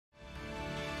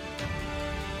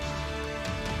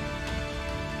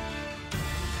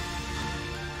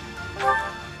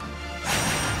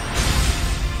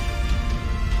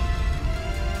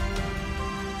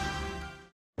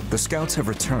The scouts have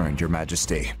returned, Your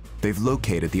Majesty. They've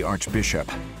located the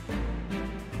Archbishop.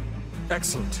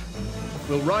 Excellent.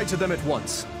 We'll ride to them at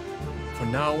once. For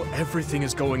now, everything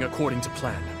is going according to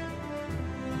plan.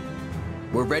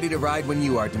 We're ready to ride when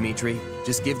you are, Dimitri.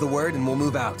 Just give the word and we'll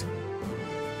move out.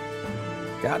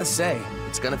 Gotta say,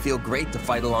 it's gonna feel great to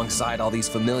fight alongside all these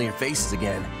familiar faces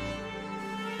again.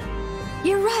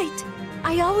 You're right.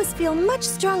 I always feel much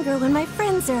stronger when my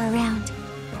friends are around.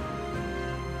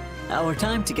 Our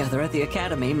time together at the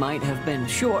Academy might have been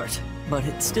short, but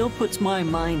it still puts my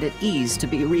mind at ease to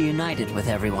be reunited with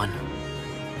everyone.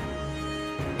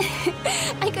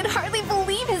 I could hardly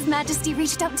believe His Majesty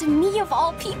reached out to me of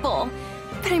all people.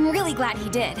 But I'm really glad he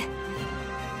did.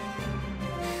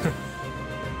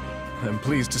 I'm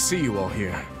pleased to see you all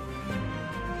here.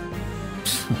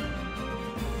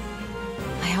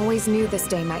 I always knew this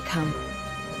day might come.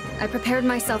 I prepared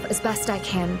myself as best I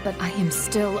can, but I am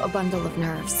still a bundle of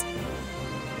nerves.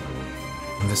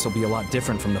 This will be a lot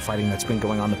different from the fighting that's been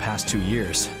going on the past 2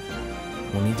 years.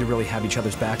 We'll need to really have each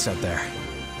other's backs out there.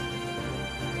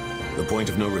 The point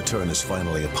of no return is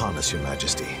finally upon us, Your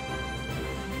Majesty.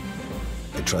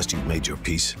 I trust you've made your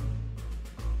peace.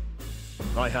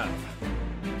 I have.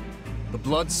 The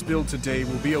blood spilled today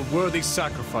will be a worthy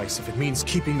sacrifice if it means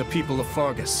keeping the people of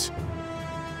Fargus,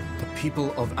 the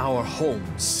people of our home,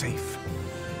 safe.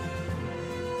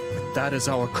 If that is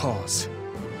our cause,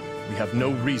 we have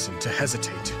no reason to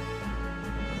hesitate.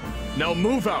 Now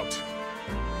move out!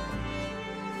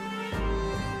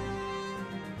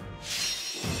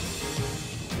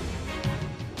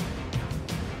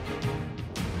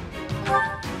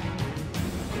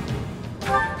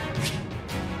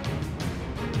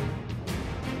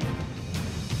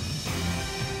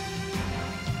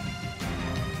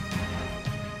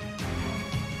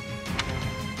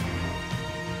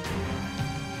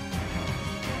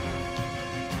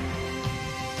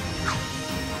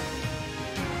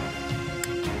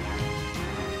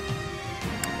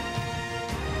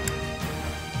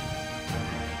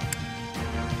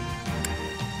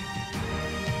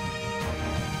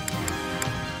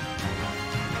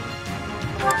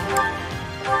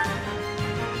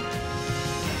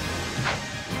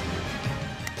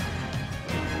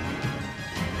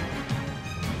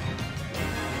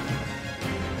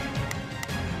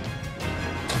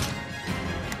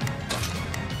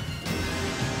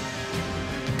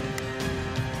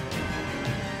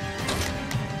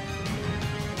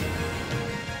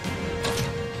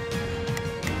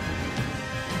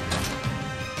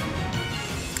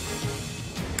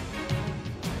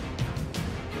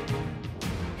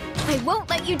 I won't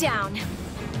let you down.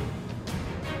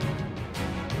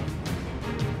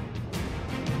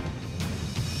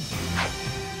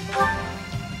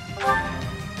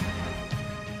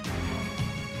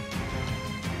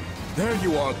 There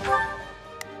you are.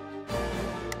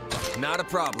 Not a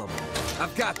problem.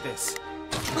 I've got this.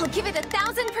 I'll give it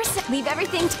 1,000%. Leave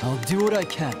everything to— I'll do what I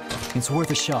can. It's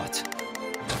worth a shot.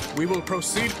 We will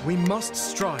proceed. We must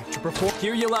strive to perform.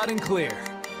 Hear you loud and clear.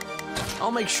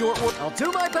 I'll make short work. I'll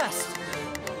do my best.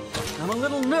 I'm a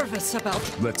little nervous about...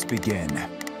 Let's begin.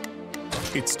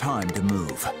 It's time to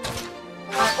move.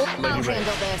 I'll handle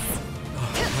this.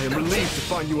 I am relieved to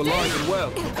find you alive and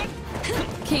well.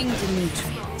 King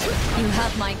Dimitri, you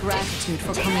have my gratitude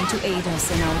for coming to aid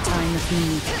us in our time of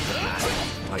need.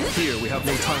 I fear we have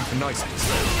no time for niceties.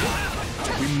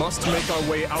 We must make our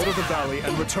way out of the valley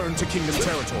and return to Kingdom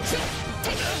territory.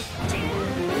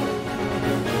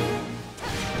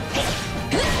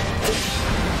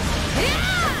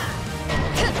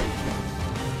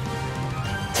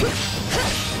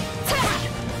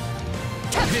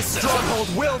 This stronghold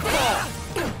will fall!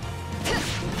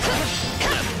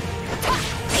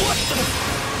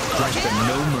 Grant them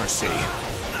no mercy.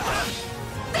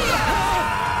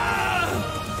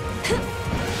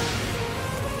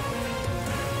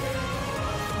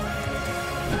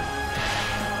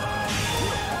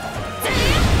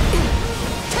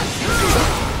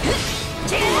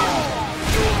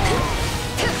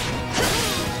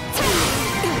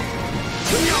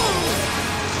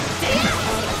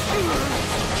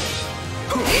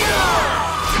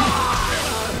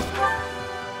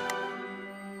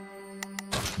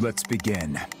 Let's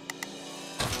begin.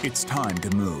 It's time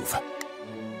to move.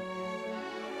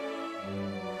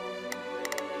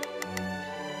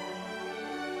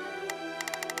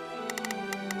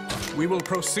 We will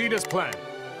proceed as planned.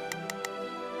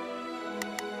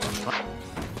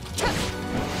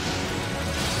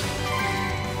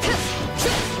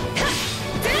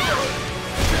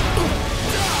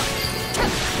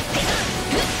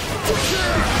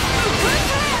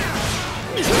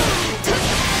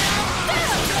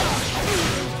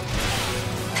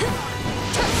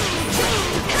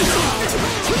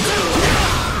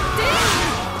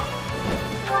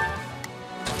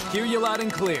 you loud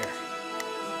and clear.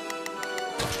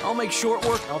 I'll make short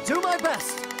work. I'll do my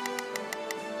best.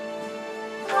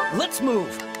 Let's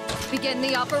move. Begin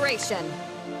the operation.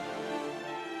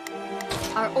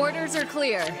 Our orders are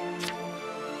clear.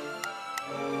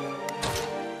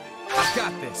 I've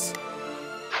got this.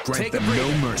 Grant them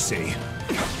no mercy.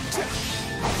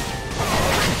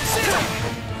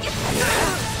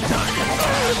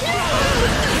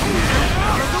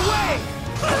 Out of the way!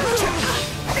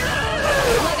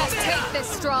 Let us take this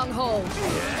stronghold.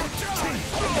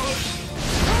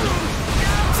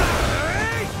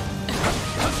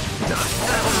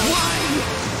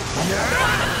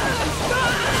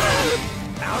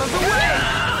 Out of the way!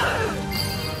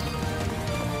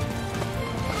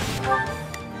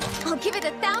 I'll give it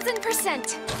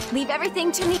 1,000%. Leave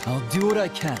everything to me. I'll do what I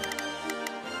can.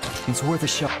 It's worth a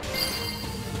shot.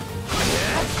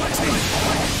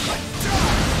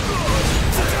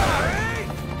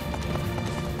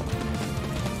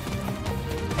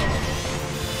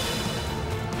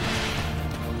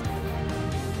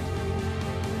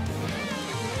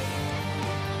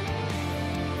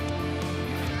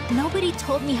 Nobody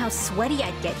told me how sweaty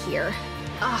I'd get here.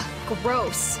 Ah,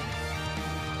 gross.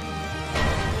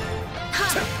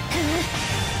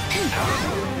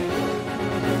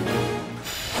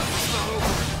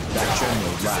 That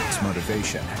general lacks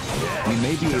motivation. We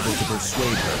may be able to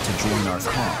persuade her to join our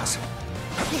cause.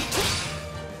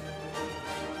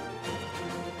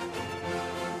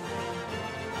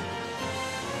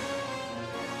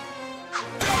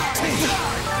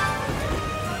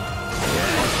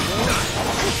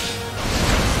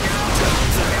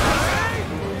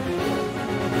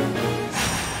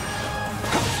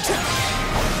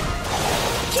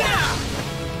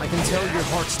 I can tell your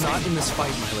heart's not in this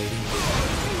fight, my lady.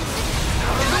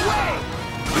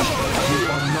 You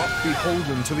are not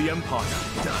beholden to the Empire.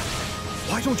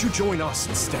 Why don't you join us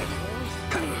instead?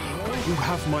 You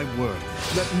have my word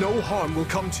that no harm will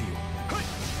come to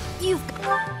you.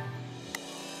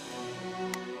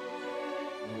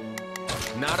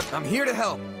 I'm here to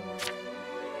help.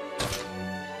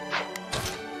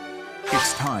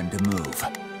 It's time to move.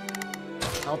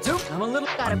 I'll do.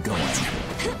 I'm going.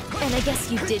 And I guess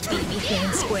you did beat me fair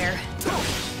and square.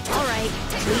 All right,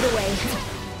 lead away.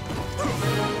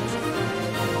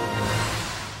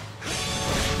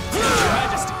 Your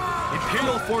Majesty,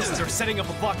 Imperial forces are setting up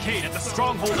a blockade at the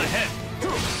stronghold ahead.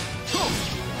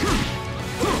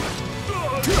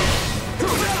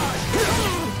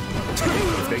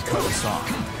 If they cut us off,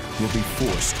 we'll be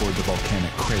forced toward the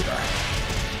volcanic crater.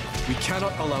 We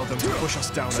cannot allow them to push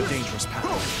us down a dangerous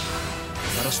path.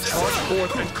 Let us charge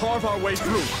forth and carve our way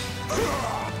through.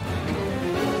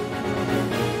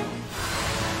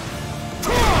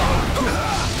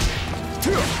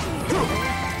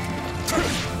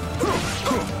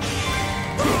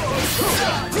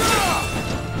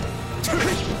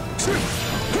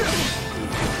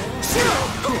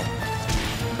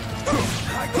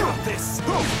 I got this.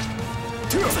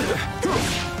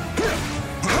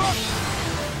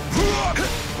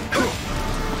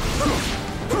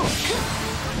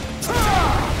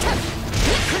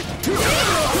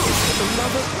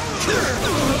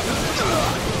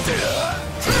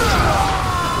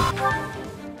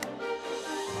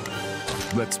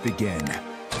 Let's begin.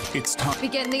 It's time.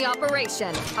 Begin the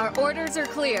operation. Our orders are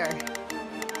clear.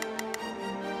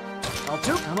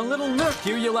 I'm a little nervous.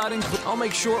 Hear you loud and clear. I'll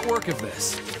make short work of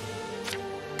this.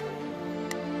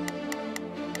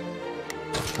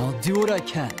 I'll do what I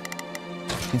can.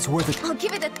 It's worth it. I'll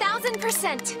give it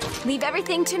 1,000%. Leave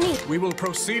everything to me. We will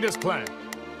proceed as planned.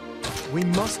 We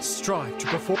must strive to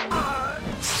perform.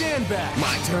 Stand back.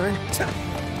 My turn.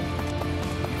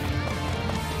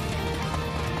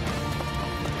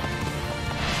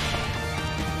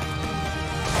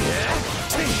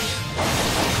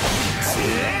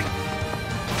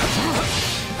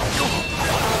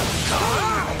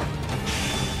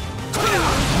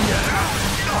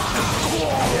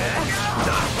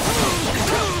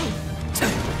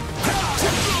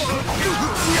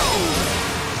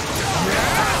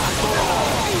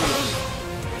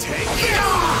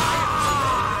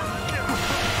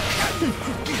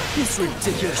 This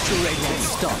ridiculous charade won't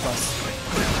stop us.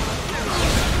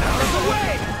 Out of the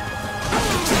way!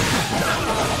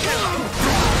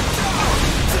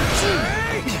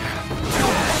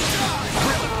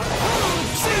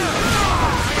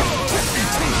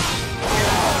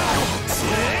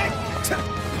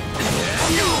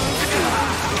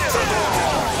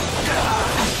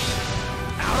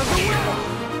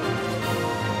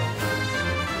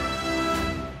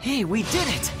 Hey, we did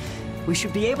it! We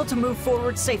should be able to move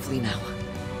forward safely now.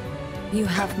 You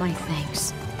have my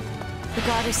thanks. The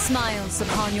goddess smiles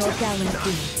upon your gallant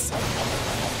deeds.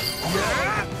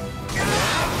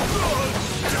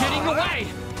 Getting away!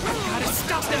 Gotta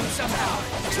stop them somehow!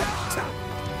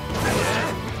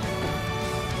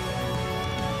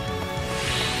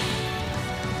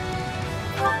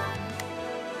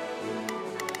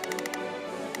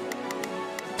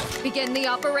 Begin the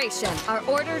operation. Our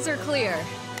orders are clear.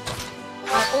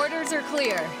 Our orders are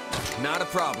clear. Not a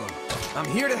problem. I'm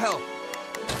here to help.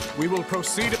 We will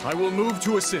proceed. I will move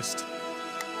to assist.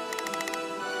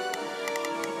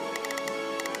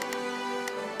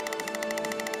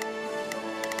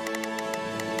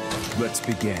 Let's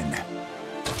begin.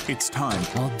 It's time.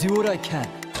 I'll do what I can.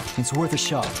 It's worth a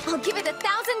shot. I'll give it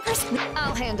 1,000%.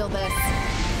 I'll handle this.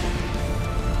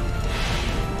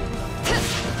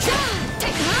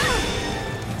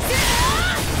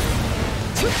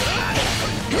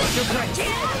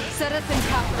 Zenith and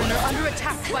Catherine are under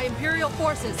attack by Imperial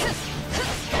forces.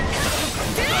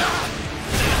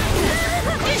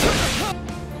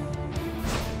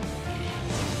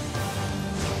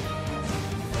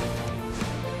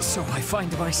 So I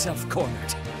find myself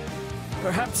cornered.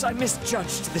 Perhaps I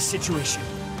misjudged the situation.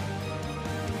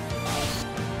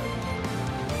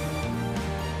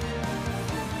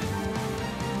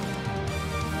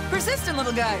 Persistent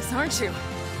little guys, aren't you?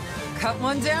 Cut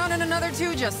one down and another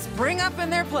two just spring up in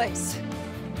their place.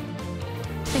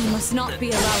 They must not be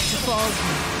allowed to fall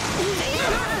here.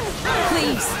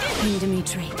 Please, King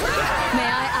Dimitri, may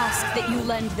I ask that you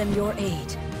lend them your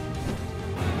aid?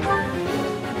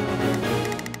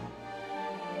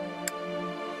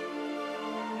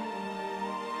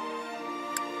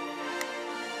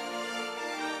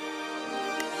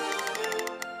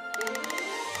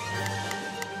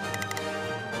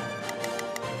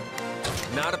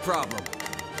 Not a problem.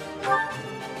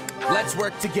 Let's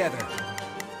work together.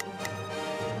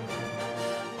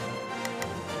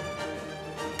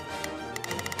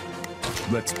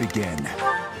 Let's begin.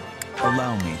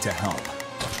 Allow me to help.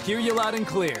 Hear you loud and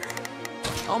clear.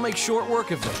 I'll make short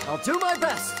work of it. I'll do my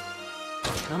best.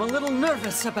 I'm a little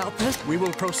nervous about this. We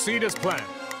will proceed as planned.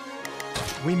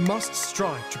 We must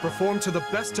strive to perform to the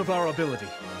best of our ability.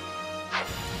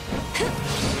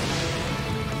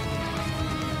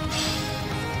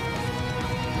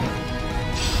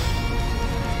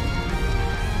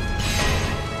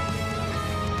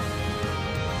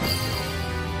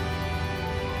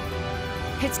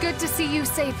 It's good to see you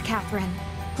safe, Catherine.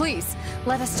 Please,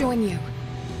 let us join you.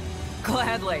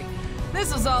 Gladly.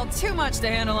 This was all too much to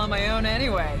handle on my own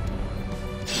anyway.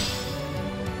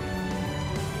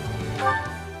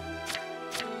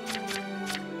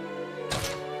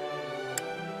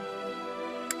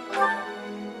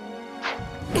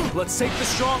 Let's take the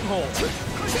stronghold.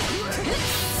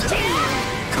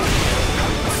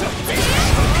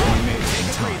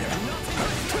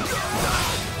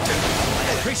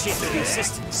 I appreciate the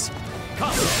assistance.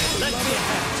 Come, let me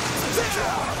ahead.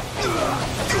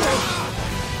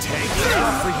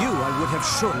 For you, I would have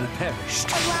surely perished.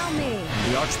 Allow me.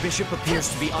 The Archbishop appears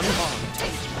to be unharmed.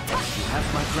 You have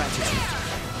my gratitude.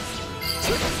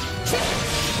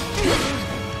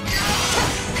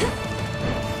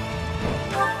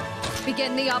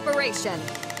 Begin the operation.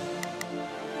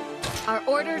 Our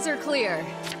orders are clear.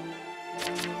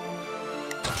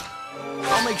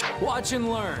 I'll make watch and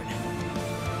learn.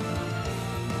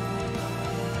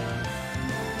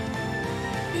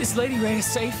 Is Lady Rhea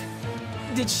safe?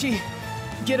 Did she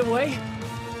get away?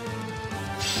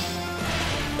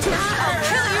 I'll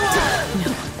kill you all!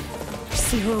 No.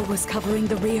 Zero was covering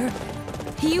the rear.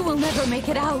 He will never make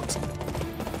it out.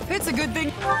 It's a good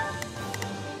thing.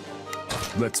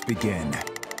 Let's begin.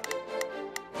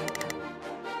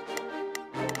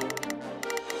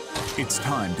 It's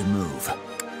time to move.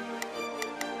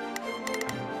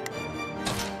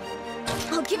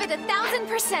 I'll give it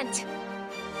 1,000%.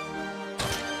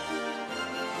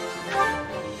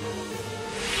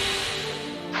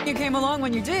 You came along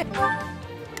when you did.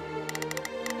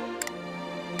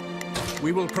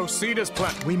 We will proceed as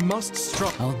planned. We must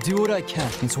strive. I'll do what I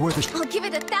can. It's worth a I'll give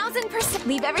it 1,000%.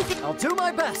 Leave everything. I'll do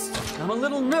my best. I'm a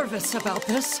little nervous about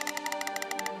this.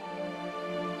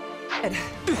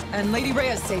 And Lady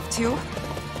Rhea's safe too.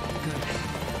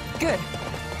 Good. Good.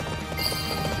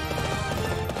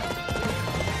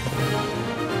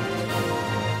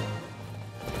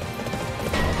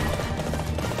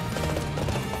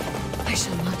 I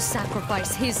shall not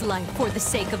sacrifice his life for the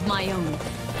sake of my own.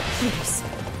 Please,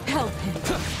 help him.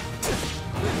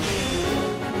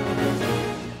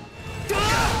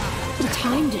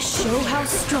 Time to show how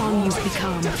strong you've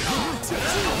become.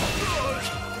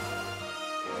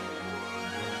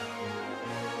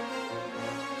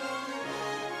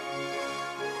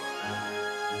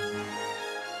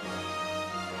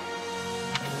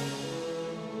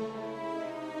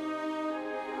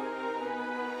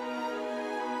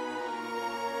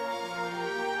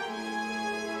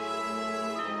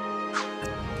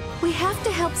 We have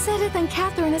to help Sedith and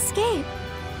Catherine escape.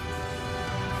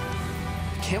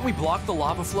 Can't we block the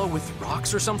lava flow with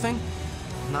rocks or something?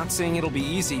 I'm not saying it'll be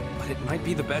easy, but it might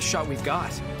be the best shot we've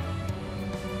got.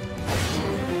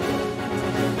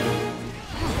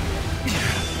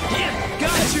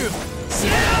 Got you!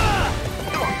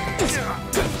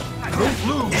 Don't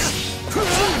lose!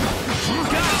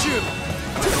 Got you!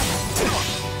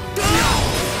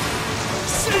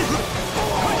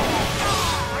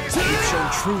 You've shown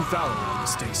true valor on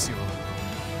this day, Cyril.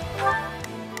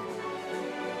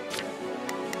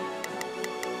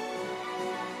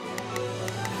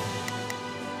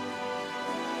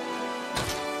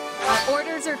 Our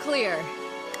orders are clear.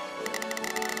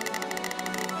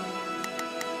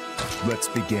 Let's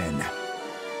begin.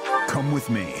 Come with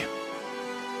me.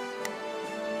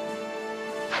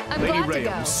 I'm Lady glad to Rhea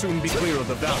go. will soon be clear of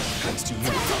the valley thanks to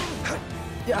you.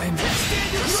 I'm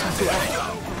so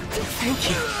glad. Thank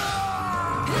you.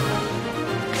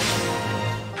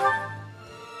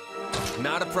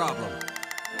 Not a problem.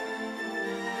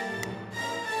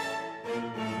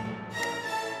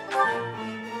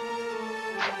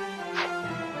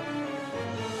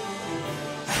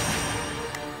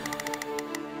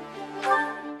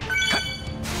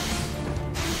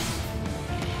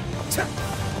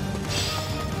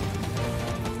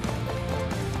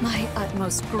 My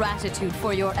utmost gratitude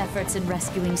for your efforts in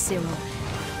rescuing Cyril,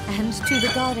 and to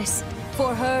the goddess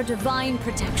for her divine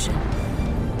protection.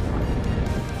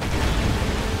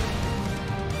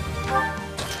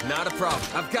 Not a problem.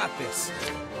 I've got this.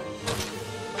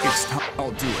 It's time.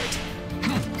 I'll do it.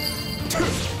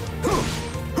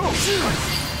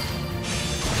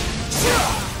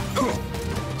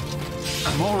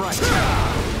 I'm all right.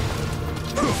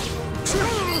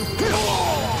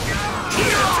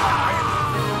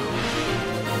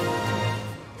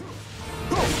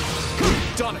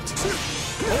 Done it!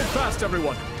 Hold fast,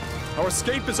 everyone! Our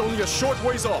escape is only a short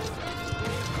ways off.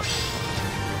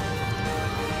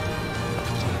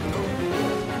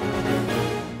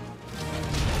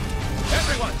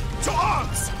 Everyone, to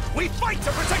arms! We fight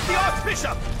to protect the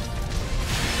Archbishop!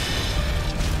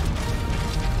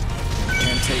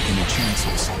 Can't take any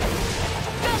chances.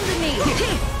 Bend the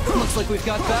knee! Looks like we've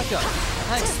got backup.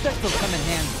 I expect they'll come in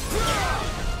handy.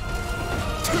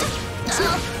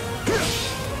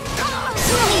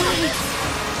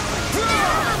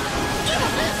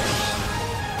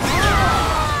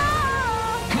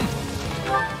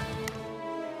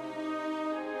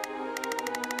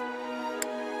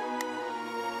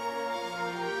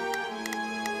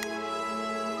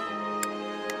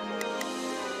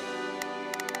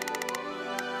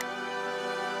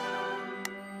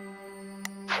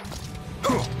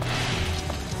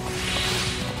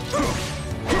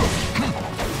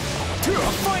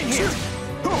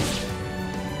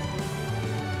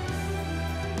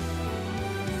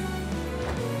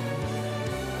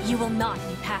 You will not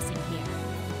be passing here.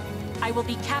 I will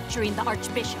be capturing the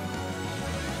Archbishop.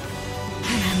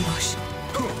 An ambush.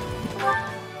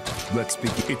 Let's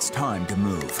begin. It's time to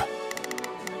move.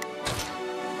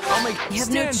 We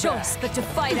have no choice but to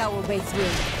fight our way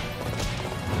through.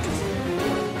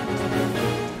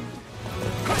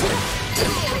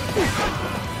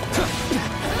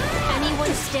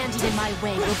 Anyone standing in my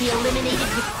way will be eliminated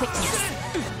with quickness.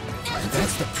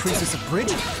 That's the Princess of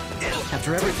Bridget.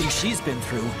 After everything she's been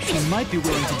through, she might be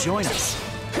willing to join us.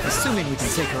 Assuming we can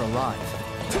take her alive.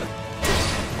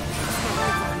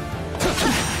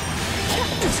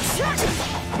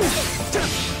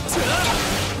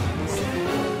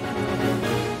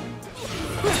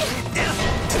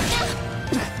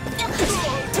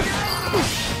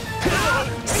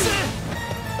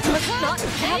 Let's not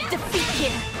have defeat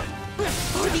here.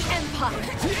 For the Empire.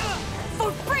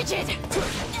 For Bridget.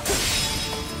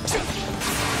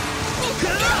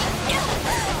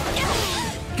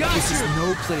 This is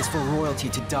no place for royalty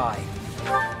to die.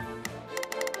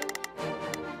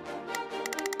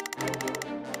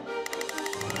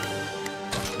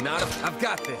 I've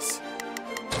got this.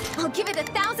 I'll give it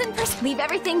 1,000%. Leave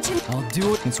everything to me. I'll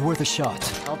do it. It's worth a shot.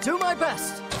 I'll do my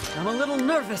best. I'm a little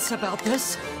nervous about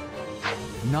this.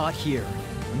 Not here.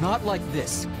 Not like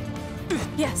this.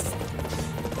 Yes.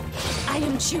 I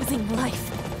am choosing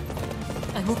life.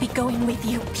 I will be going with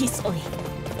you peacefully.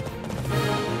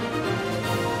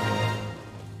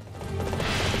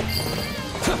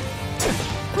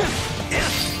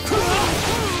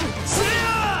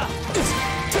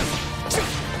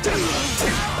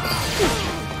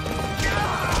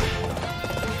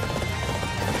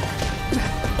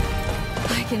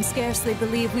 I can scarcely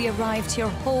believe we arrived here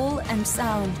whole and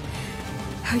sound.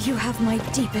 You have my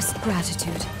deepest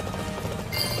gratitude.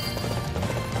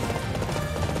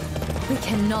 We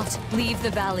cannot leave the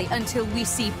valley until we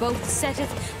see both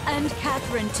Seteth and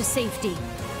Catherine to safety.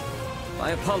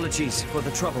 My apologies for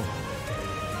the trouble.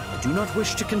 I do not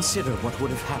wish to consider what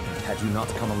would have happened had you not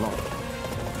come along.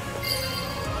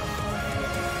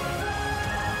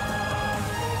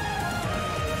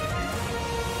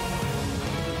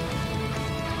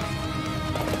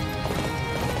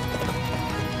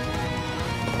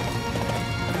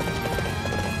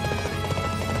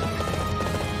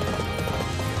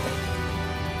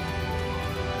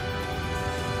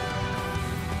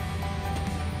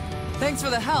 Thanks for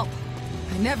the help.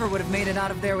 I never would have made it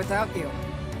out of there without you.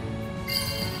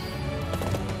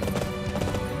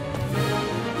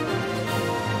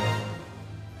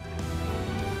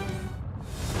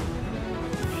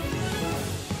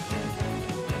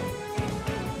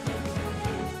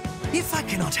 If I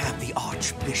cannot have the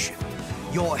Archbishop,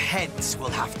 your heads will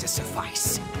have to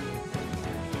suffice.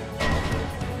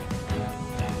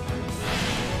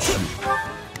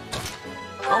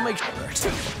 I'll make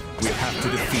sure. We have to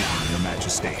defeat him, Your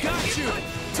Majesty. Got you!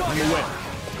 I'm aware.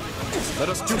 Let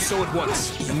us do so at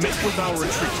once, and make with our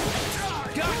retreat.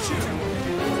 Got you!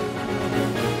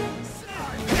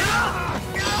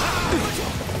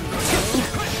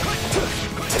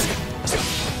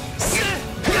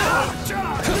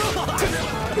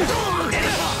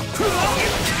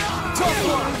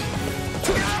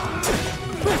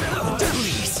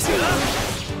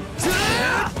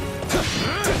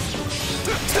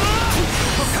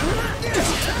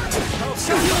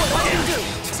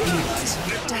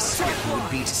 Desperate would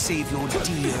be to save your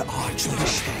dear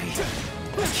Archbishop.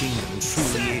 The kingdom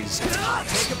truly is at hand.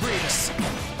 Take a breath.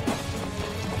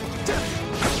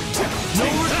 No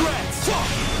regrets!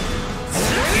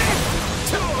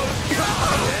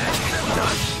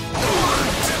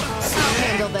 I'll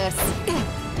handle this.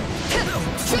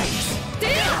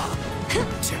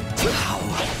 How?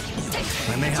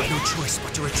 I may have no choice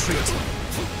but to retreat.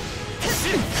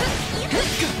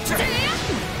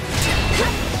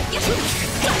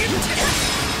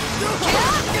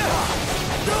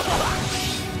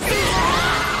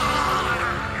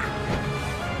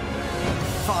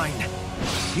 Fine.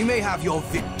 You may have your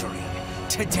victory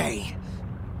today.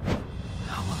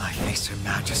 How will I face Her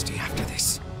Majesty after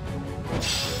this?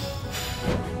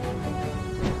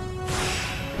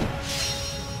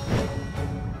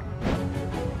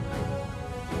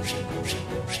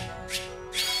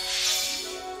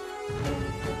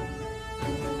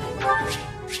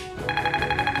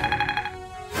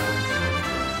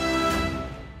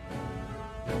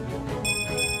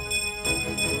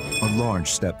 A large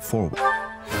step forward.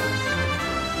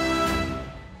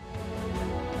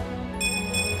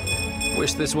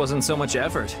 Wish this wasn't so much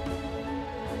effort.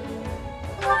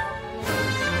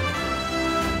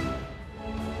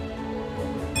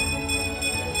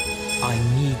 I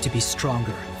need to be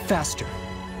stronger, faster.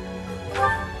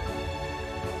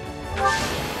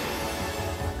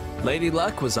 Lady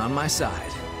Luck was on my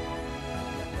side.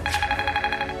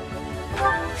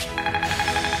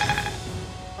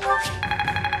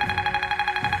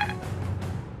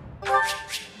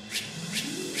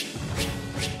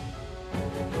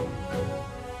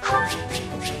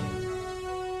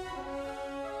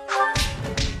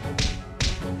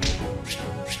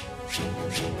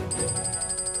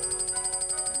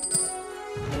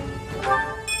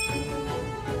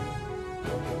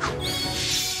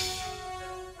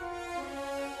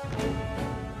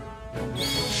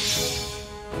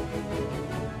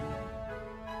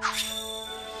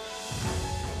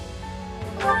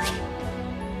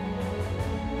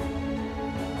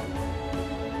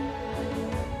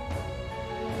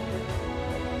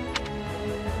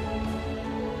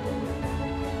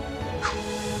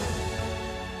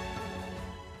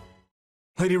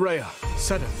 Lady Rhea,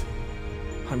 Seteth,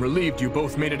 I'm relieved you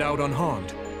both made it out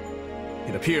unharmed.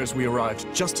 It appears we arrived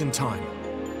just in time.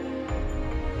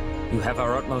 You have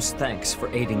our utmost thanks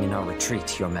for aiding in our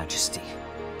retreat, Your Majesty.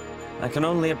 I can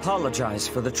only apologize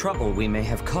for the trouble we may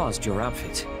have caused your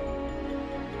outfit.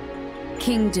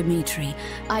 King Dimitri,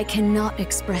 I cannot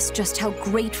express just how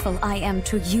grateful I am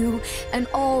to you and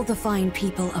all the fine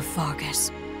people of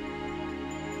Fargus.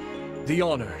 The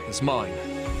honor is mine.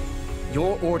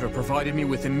 Your order provided me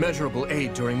with immeasurable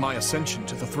aid during my ascension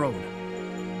to the throne.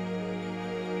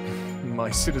 My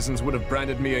citizens would have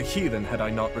branded me a heathen had I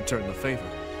not returned the favor.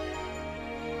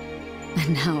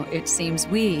 And now it seems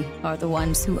we are the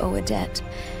ones who owe a debt.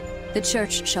 The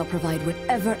Church shall provide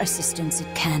whatever assistance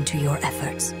it can to your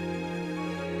efforts.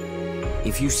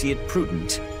 If you see it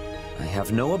prudent, I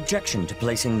have no objection to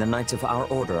placing the Knights of our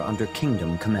Order under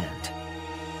Kingdom command.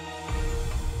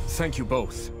 Thank you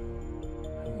both.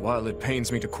 While it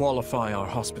pains me to qualify our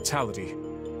hospitality,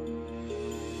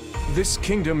 This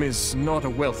kingdom is not a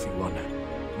wealthy one,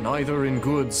 neither in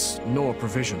goods nor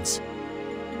provisions.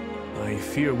 I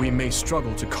fear we may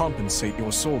struggle to compensate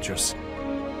your soldiers,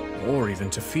 or even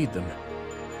to feed them.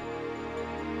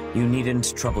 You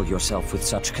needn't trouble yourself with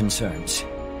such concerns.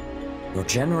 Your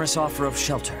generous offer of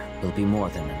shelter will be more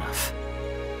than enough.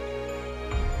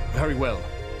 Very well.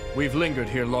 We've lingered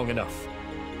here long enough.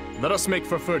 Let us make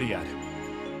for Ferdiad.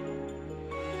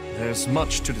 There's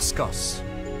much to discuss.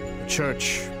 The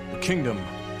church, the kingdom,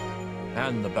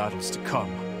 and the battles to come.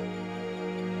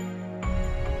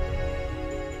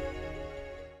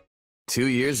 2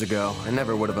 years ago, I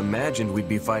never would have imagined we'd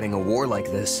be fighting a war like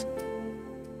this.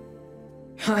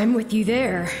 I'm with you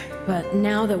there, but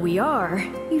now that we are,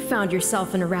 you found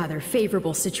yourself in a rather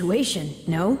favorable situation,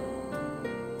 no?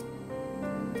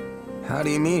 How do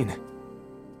you mean?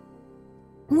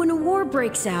 When a war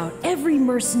breaks out, every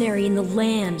mercenary in the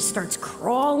land starts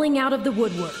crawling out of the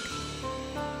woodwork.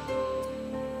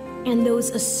 And those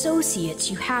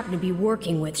associates you happen to be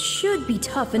working with should be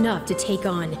tough enough to take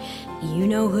on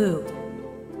you-know-who.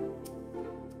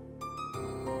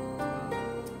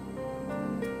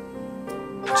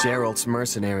 Geralt's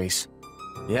mercenaries.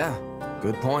 Yeah,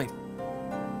 good point.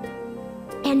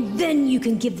 And then you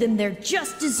can give them their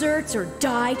just desserts or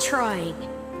die trying.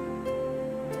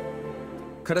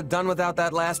 Could have done without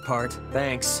that last part,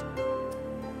 thanks.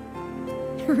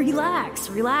 Relax,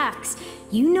 relax.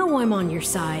 You know I'm on your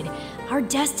side. Our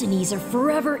destinies are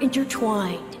forever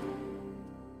intertwined.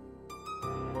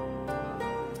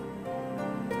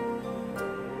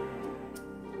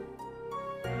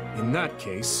 In that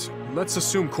case, let's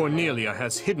assume Cornelia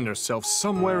has hidden herself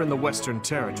somewhere in the Western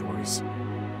Territories.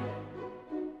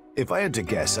 If I had to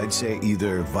guess, I'd say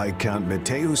either Viscount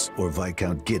Mateus or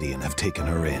Viscount Gideon have taken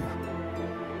her in.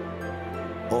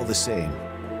 All the same,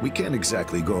 we can't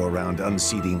exactly go around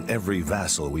unseating every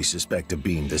vassal we suspect of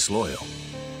being disloyal.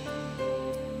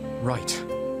 Right.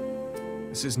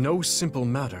 This is no simple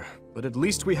matter, but at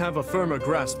least we have a firmer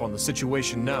grasp on the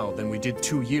situation now than we did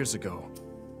 2 years ago.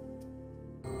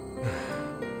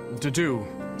 Dedu,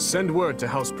 send word to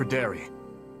House Perderi.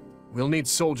 We'll need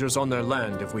soldiers on their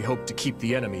land if we hope to keep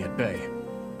the enemy at bay.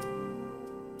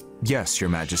 Yes, Your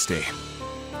Majesty.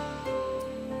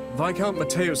 Viscount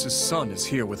Mateus' son is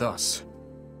here with us,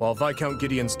 while Viscount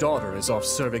Gideon's daughter is off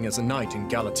serving as a knight in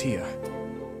Galatia.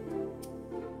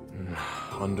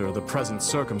 Under the present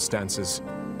circumstances,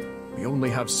 we only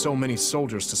have so many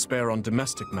soldiers to spare on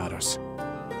domestic matters.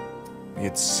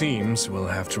 It seems we'll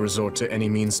have to resort to any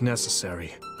means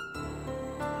necessary.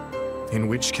 In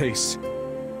which case,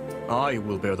 I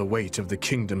will bear the weight of the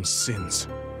kingdom's sins.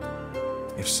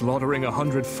 If slaughtering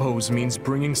 100 foes means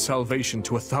bringing salvation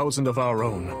to 1,000 of our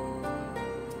own,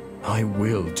 I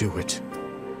will do it.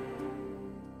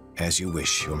 As you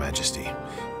wish, Your Majesty.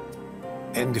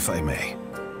 And if I may,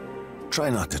 try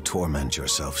not to torment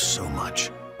yourself so much.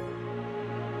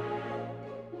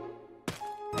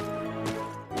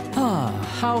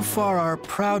 How far our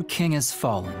proud king has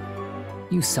fallen.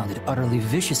 You sounded utterly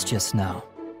vicious just now.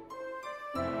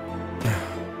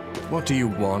 What do you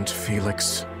want,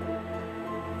 Felix?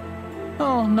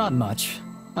 Oh, not much.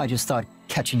 I just thought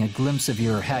catching a glimpse of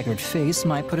your haggard face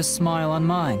might put a smile on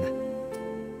mine.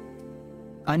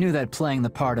 I knew that playing the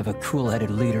part of a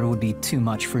cool-headed leader would be too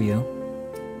much for you.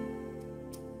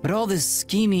 But all this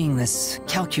scheming, this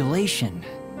calculation,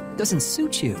 doesn't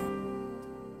suit you.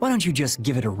 Why don't you just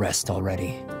give it a rest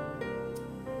already?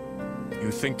 You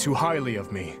think too highly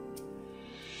of me.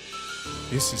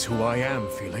 This is who I am,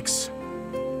 Felix.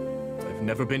 I've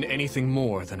never been anything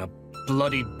more than a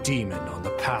bloody demon on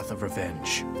the path of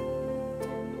revenge.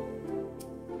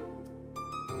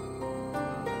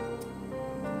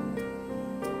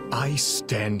 I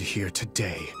stand here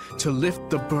today to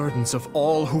lift the burdens of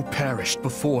all who perished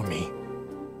before me.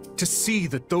 To see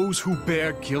that those who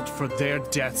bear guilt for their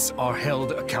deaths are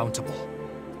held accountable.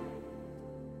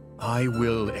 I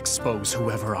will expose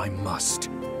whoever I must,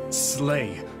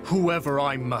 slay whoever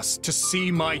I must to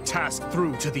see my task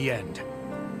through to the end.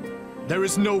 There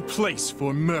is no place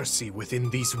for mercy within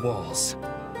these walls.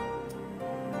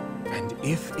 And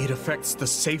if it affects the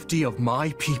safety of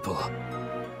my people,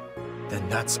 then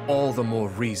that's all the more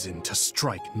reason to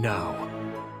strike now.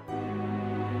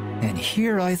 And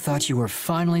here I thought you were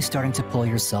finally starting to pull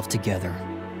yourself together.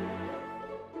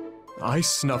 I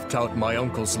snuffed out my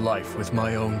uncle's life with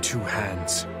my own 2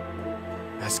 hands.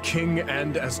 As king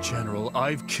and as general,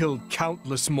 I've killed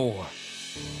countless more.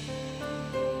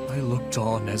 I looked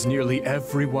on as nearly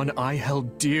everyone I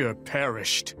held dear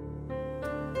perished.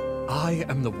 I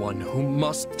am the one who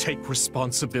must take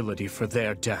responsibility for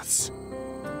their deaths.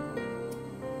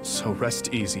 So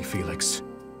rest easy, Felix.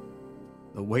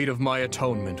 the weight of my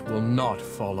atonement will not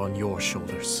fall on your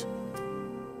shoulders.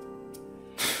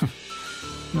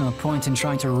 No point in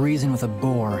trying to reason with a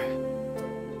boar.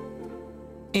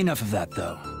 Enough of that,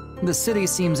 though. The city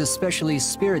seems especially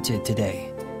spirited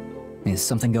today. Is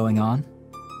something going on?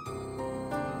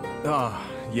 Ah,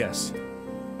 yes.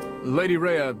 Lady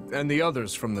Rhea and the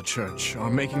others from the church are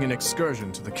making an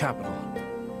excursion to the capital.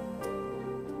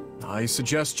 I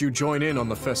suggest you join in on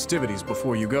the festivities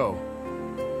before you go.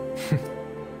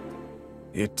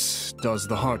 It does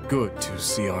the heart good to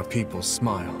see our people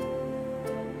smile.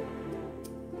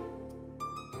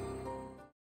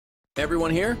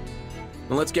 Everyone here?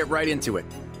 Well, let's get right into it.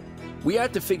 We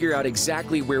have to figure out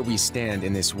exactly where we stand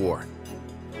in this war.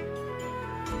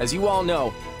 As you all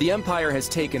know, the Empire has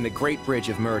taken the Great Bridge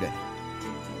of Myrddin.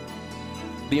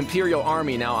 The Imperial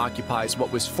Army now occupies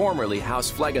what was formerly House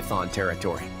Phlegethon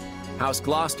territory. House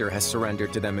Gloucester has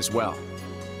surrendered to them as well.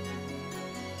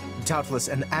 Doubtless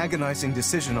an agonizing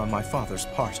decision on my father's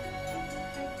part.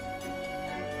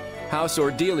 House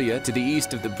Ordelia, to the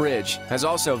east of the bridge, has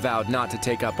also vowed not to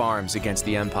take up arms against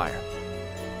the Empire.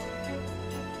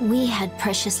 We had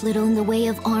precious little in the way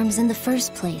of arms in the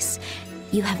first place.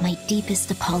 You have my deepest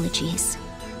apologies.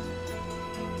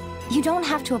 You don't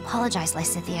have to apologize,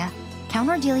 Lysithea. Count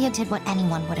Ordelia did what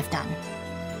anyone would have done.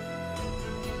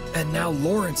 And now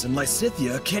Lawrence and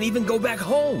Lysithea can't even go back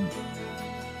home!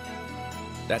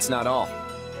 That's not all.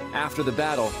 After the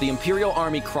battle, the Imperial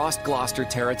Army crossed Gloucester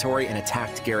territory and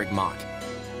attacked Garreg Mach.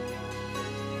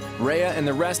 Rhea and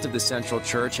the rest of the Central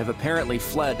Church have apparently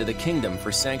fled to the Kingdom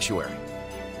for sanctuary.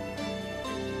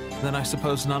 Then I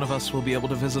suppose none of us will be able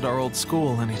to visit our old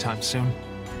school anytime soon.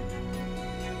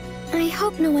 I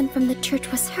hope no one from the church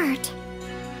was hurt.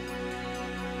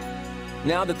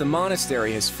 Now that the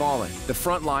monastery has fallen, the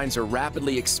front lines are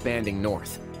rapidly expanding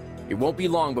north. It won't be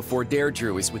long before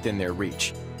Deirdre is within their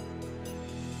reach.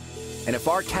 And if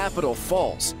our capital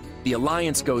falls, the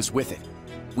Alliance goes with it.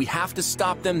 We have to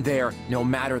stop them there, no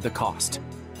matter the cost.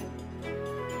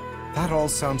 That all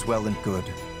sounds well and good,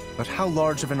 but how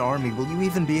large of an army will you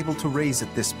even be able to raise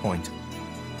at this point?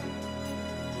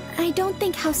 I don't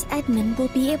think House Edmund will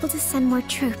be able to send more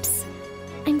troops.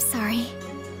 I'm sorry.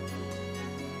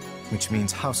 Which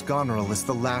means House Goneril is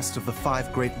the last of the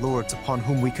 5 great lords upon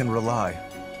whom we can rely.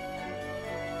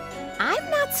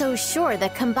 I'm not so sure the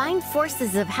combined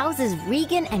forces of Houses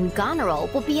Regan and Goneril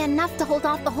will be enough to hold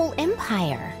off the whole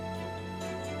Empire.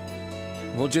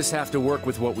 We'll just have to work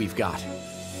with what we've got.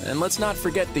 And let's not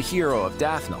forget the hero of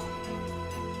Dathnal.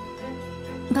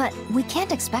 But we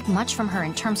can't expect much from her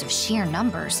in terms of sheer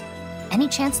numbers. Any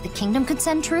chance the Kingdom could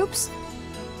send troops?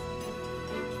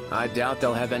 I doubt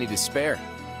they'll have any to spare.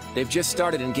 They've just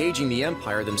started engaging the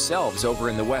Empire themselves over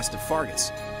in the west of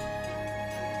Fargus.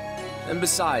 And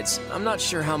besides, I'm not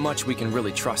sure how much we can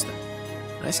really trust them.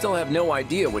 I still have no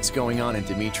idea what's going on in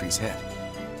Dimitri's head.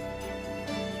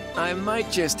 I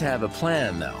might just have a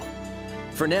plan, though.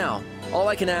 For now, all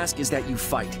I can ask is that you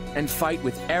fight, and fight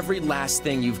with every last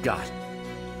thing you've got.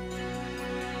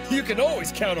 You can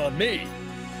always count on me!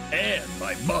 And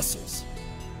my muscles!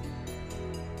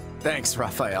 Thanks,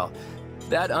 Raphael.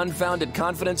 That unfounded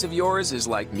confidence of yours is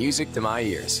like music to my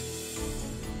ears.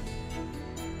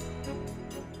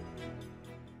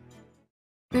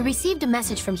 We received a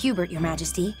message from Hubert, Your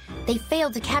Majesty. They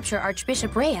failed to capture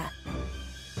Archbishop Rhea.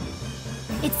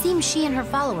 It seems she and her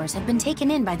followers have been taken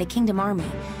in by the Kingdom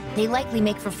Army. They likely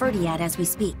make for Ferdiad as we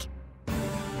speak.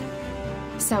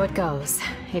 So it goes.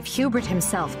 If Hubert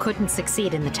himself couldn't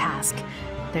succeed in the task,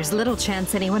 there's little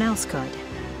chance anyone else could.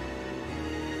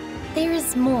 There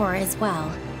is more as well.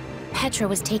 Petra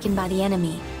was taken by the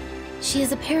enemy. She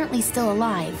is apparently still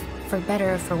alive, for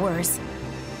better or for worse.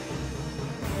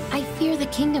 I fear the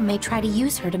Kingdom may try to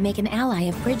use her to make an ally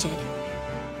of Brigid.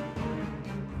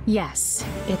 Yes,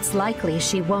 it's likely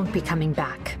she won't be coming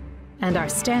back. And our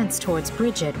stance towards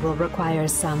Brigid will require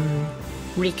some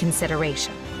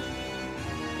reconsideration.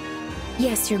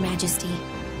 Yes, Your Majesty.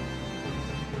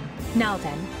 Now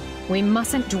then, we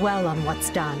mustn't dwell on what's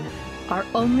done. Our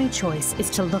only choice is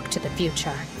to look to the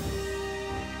future.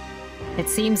 It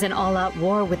seems an all-out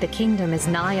war with the Kingdom is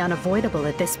nigh unavoidable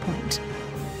at this point.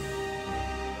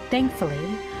 Thankfully,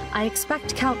 I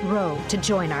expect Count Rowe to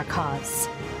join our cause.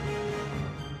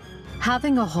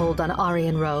 Having a hold on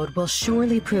Aryan Road will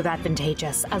surely prove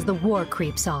advantageous as the war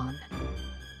creeps on.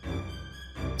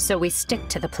 So we stick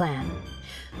to the plan.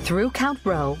 Through Count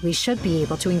Rowe, we should be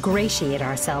able to ingratiate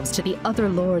ourselves to the other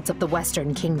lords of the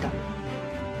Western Kingdom.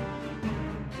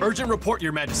 Urgent report,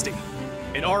 Your Majesty.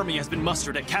 An army has been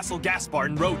mustered at Castle Gaspar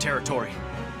in Rowe territory.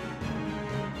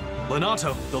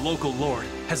 Lenato, the local lord,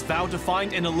 has vowed to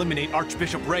find and eliminate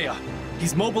Archbishop Rhea.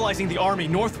 He's mobilizing the army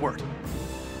northward.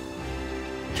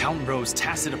 Count Ro's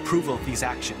tacit approval of these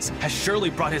actions has surely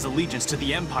brought his allegiance to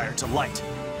the Empire to light.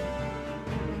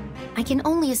 I can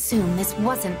only assume this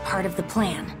wasn't part of the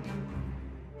plan.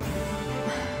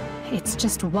 It's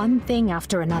just one thing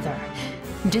after another.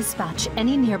 Dispatch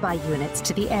any nearby units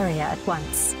to the area at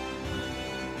once.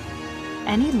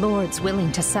 Any lords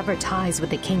willing to sever ties with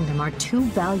the kingdom are too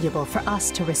valuable for us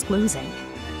to risk losing.